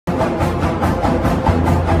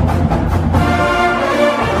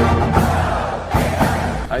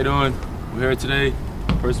everyone. We're here today,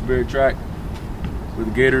 Perseverance Track with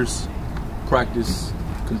the Gators. Practice,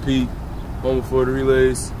 compete, home of Florida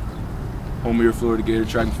Relays, home of your Florida Gator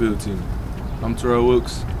track and field team. I'm Terrell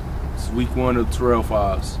Wilks. It's week 1 of Terrell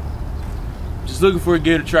 5s. Just looking for a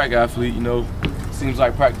Gator track athlete, you know. Seems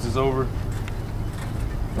like practice is over.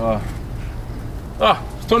 It's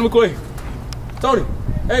Tony McQuay. Tony.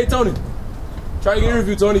 Hey, Tony. Try to get an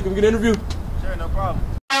interview, Tony. Can we get an interview? Sure, no problem.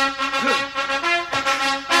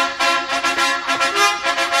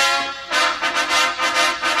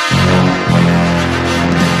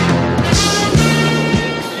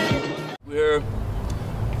 We're here,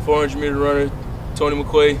 400-meter runner, Tony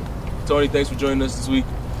McQuay. Tony, thanks for joining us this week.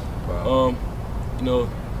 Wow. You know,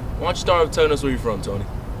 why don't you start off telling us where you're from, Tony?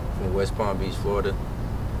 From West Palm Beach, Florida.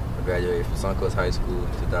 I graduated from Suncoast High School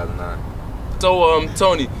in 2009. So,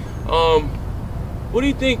 Tony, what do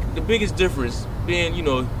you think the biggest difference, being, you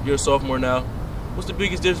know, you're a sophomore now, what's the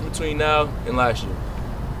biggest difference between now and last year?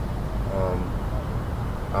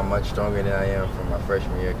 I'm much stronger than I am from my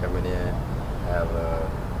freshman year coming in. I have a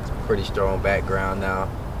pretty strong background now,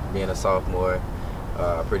 being a sophomore.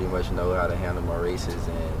 I pretty much know how to handle my races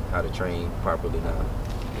and how to train properly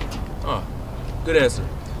now. Good answer.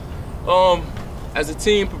 As the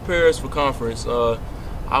team prepares for conference,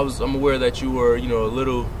 I'm aware that you were, you know, a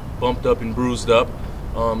little bumped up and bruised up.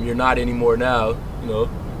 You're not anymore now. You know,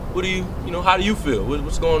 what do you know? How do you feel?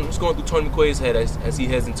 What's going through Tony McQuay's head as he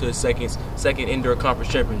heads into his second indoor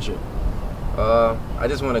conference championship? I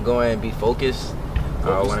just want to go in and be focused.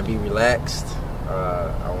 I want to be relaxed.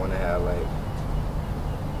 I want to have like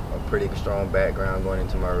a pretty strong background going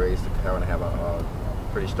into my race. I want to have a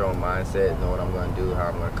pretty strong mindset, know what I'm going to do, how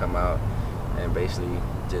I'm going to come out, and basically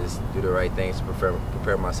just do the right things to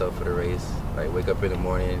prepare myself for the race. Like wake up in the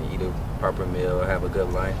morning, eat a proper meal, have a good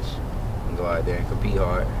lunch, and go out there and compete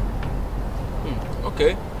hard.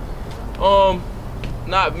 Okay.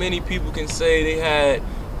 Not many people can say they had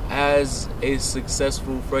as a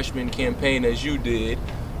successful freshman campaign as you did.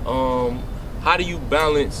 How do you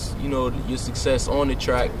balance, you know, your success on the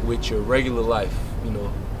track with your regular life, you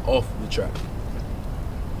know, off the track?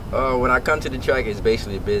 When I come to the track, it's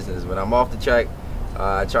basically business. When I'm off the track,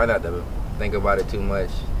 I try not to think about it too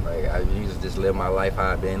much. Like I usually just live my life how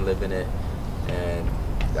I've been living it, and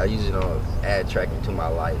I usually don't add tracking to my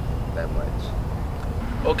life that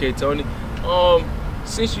much. Okay, Tony.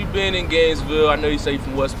 Since you've been in Gainesville, I know you say you're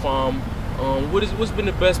from West Palm. What's been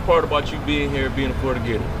the best part about you being here, being a Florida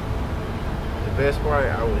Gator? The best part,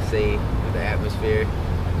 I would say, is the atmosphere.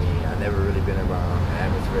 I mean, I've never really been around an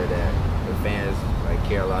atmosphere that the fans like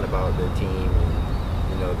care a lot about the team,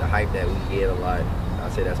 and you know the hype that we get a lot.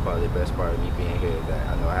 I'd say that's probably the best part of me being here, is that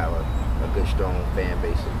I know I have a good, strong fan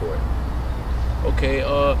base support. Okay,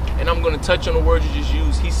 and I'm going to touch on the word you just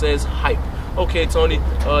used. He says hype. Okay, Tony,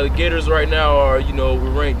 the Gators right now are, you know, we're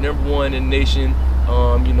ranked #1 in the nation.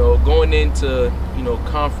 You know, going into, you know,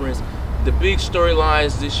 conference, the big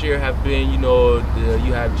storylines this year have been, you know,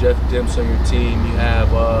 you have Jeff Demps on your team. You have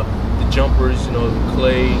the jumpers, you know,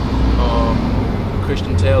 Clay,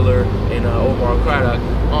 Christian Taylor, and Omar Craddock.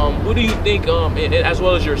 What do you think, and as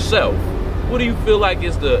well as yourself, what do you feel like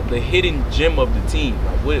is the hidden gem of the team?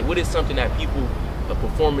 Like, what is something that people, a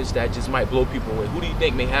performance that just might blow people away? Who do you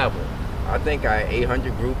think may have one? I think our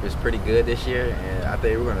 800 group is pretty good this year, and I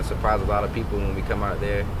think we're going to surprise a lot of people when we come out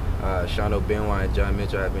there. Sean O'Benwa and John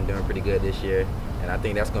Mitchell have been doing pretty good this year, and I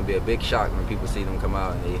think that's going to be a big shock when people see them come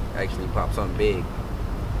out and they actually pop something big.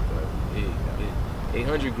 Yeah.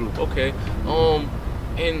 800 group, okay.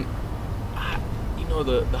 And you know,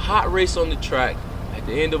 the hot race on the track at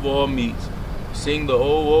the end of all meets, sing the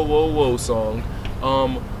 "Oh Whoa Whoa Whoa" song.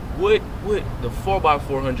 What the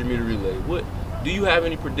 4x400 meter relay? What do you have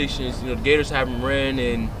any predictions? You know, the Gators haven't ran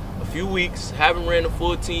in a few weeks, haven't ran a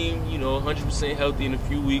full team, you know, 100% healthy in a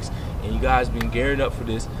few weeks, and you guys been gearing up for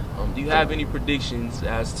this. Do you have any predictions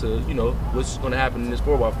as to, you know, what's going to happen in this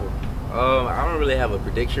 4x4? I don't really have a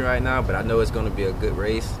prediction right now, but I know it's going to be a good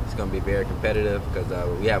race. It's going to be very competitive because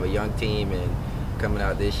we have a young team, and coming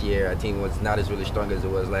out this year, our team was not as really strong as it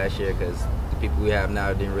was last year because the people we have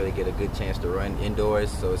now didn't really get a good chance to run indoors,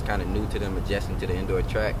 so it's kind of new to them adjusting to the indoor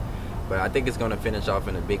track. But I think it's going to finish off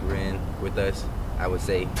in a big win with us, I would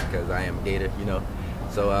say, because I am a Gator, you know.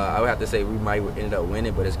 So I would have to say we might end up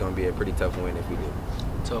winning, but it's going to be a pretty tough win if we do.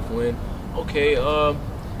 Tough win. Okay, yeah,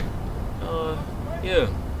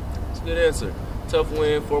 that's a good answer. Tough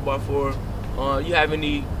win, 4x4. You have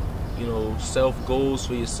any, you know, self goals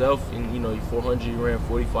for yourself? And, you know, your 400, you ran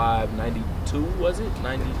 45.92, was it?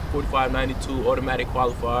 45.92 automatic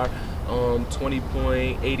qualifier.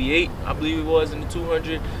 20.88, I believe it was, in the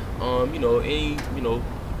 200. You know, any, you know,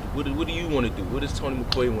 What do you want to do? What does Tony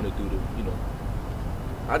McQuay want to do to, you know?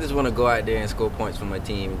 I just want to go out there and score points for my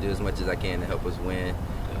team and do as much as I can to help us win.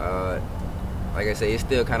 Like I say, it's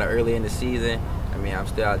still kind of early in the season. I mean, I'm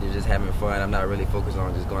still out there just having fun. I'm not really focused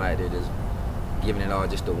on just going out there just giving it all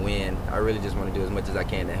just to win. I really just want to do as much as I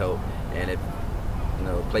can to help. And if, you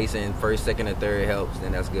know, placing first, second, or third helps,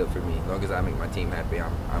 then that's good for me. As long as I make my team happy,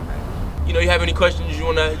 I'm happy. You know, you have any questions you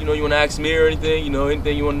wanna ask me or anything? You know,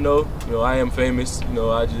 anything you wanna know? You know, I am famous. You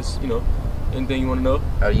know, I just, you know, anything you wanna know?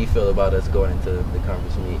 How do you feel about us going into the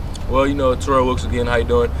conference meet? Well, you know, Terrell Wilks again. How you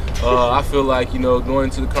doing? I feel like, you know, going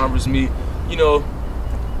into the conference meet, you know,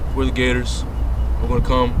 we're the Gators. We're gonna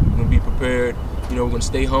come. We're gonna be prepared. You know, we're gonna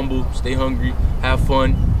stay humble, stay hungry, have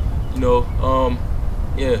fun. You know,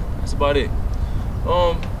 yeah, that's about it.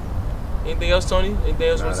 Anything else, Tony? Anything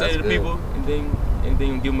else you want to say to the people? Anything?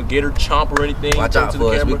 Give him a Gator chomp or anything? Watch out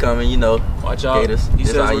for us. We coming, you know. Watch out. Gators. He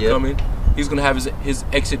says we're coming. He's gonna have his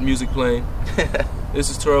exit music playing.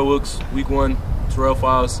 This is Terrell Wilks, Week 1, Terrell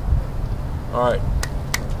Files. All right.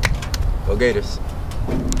 Go Gators.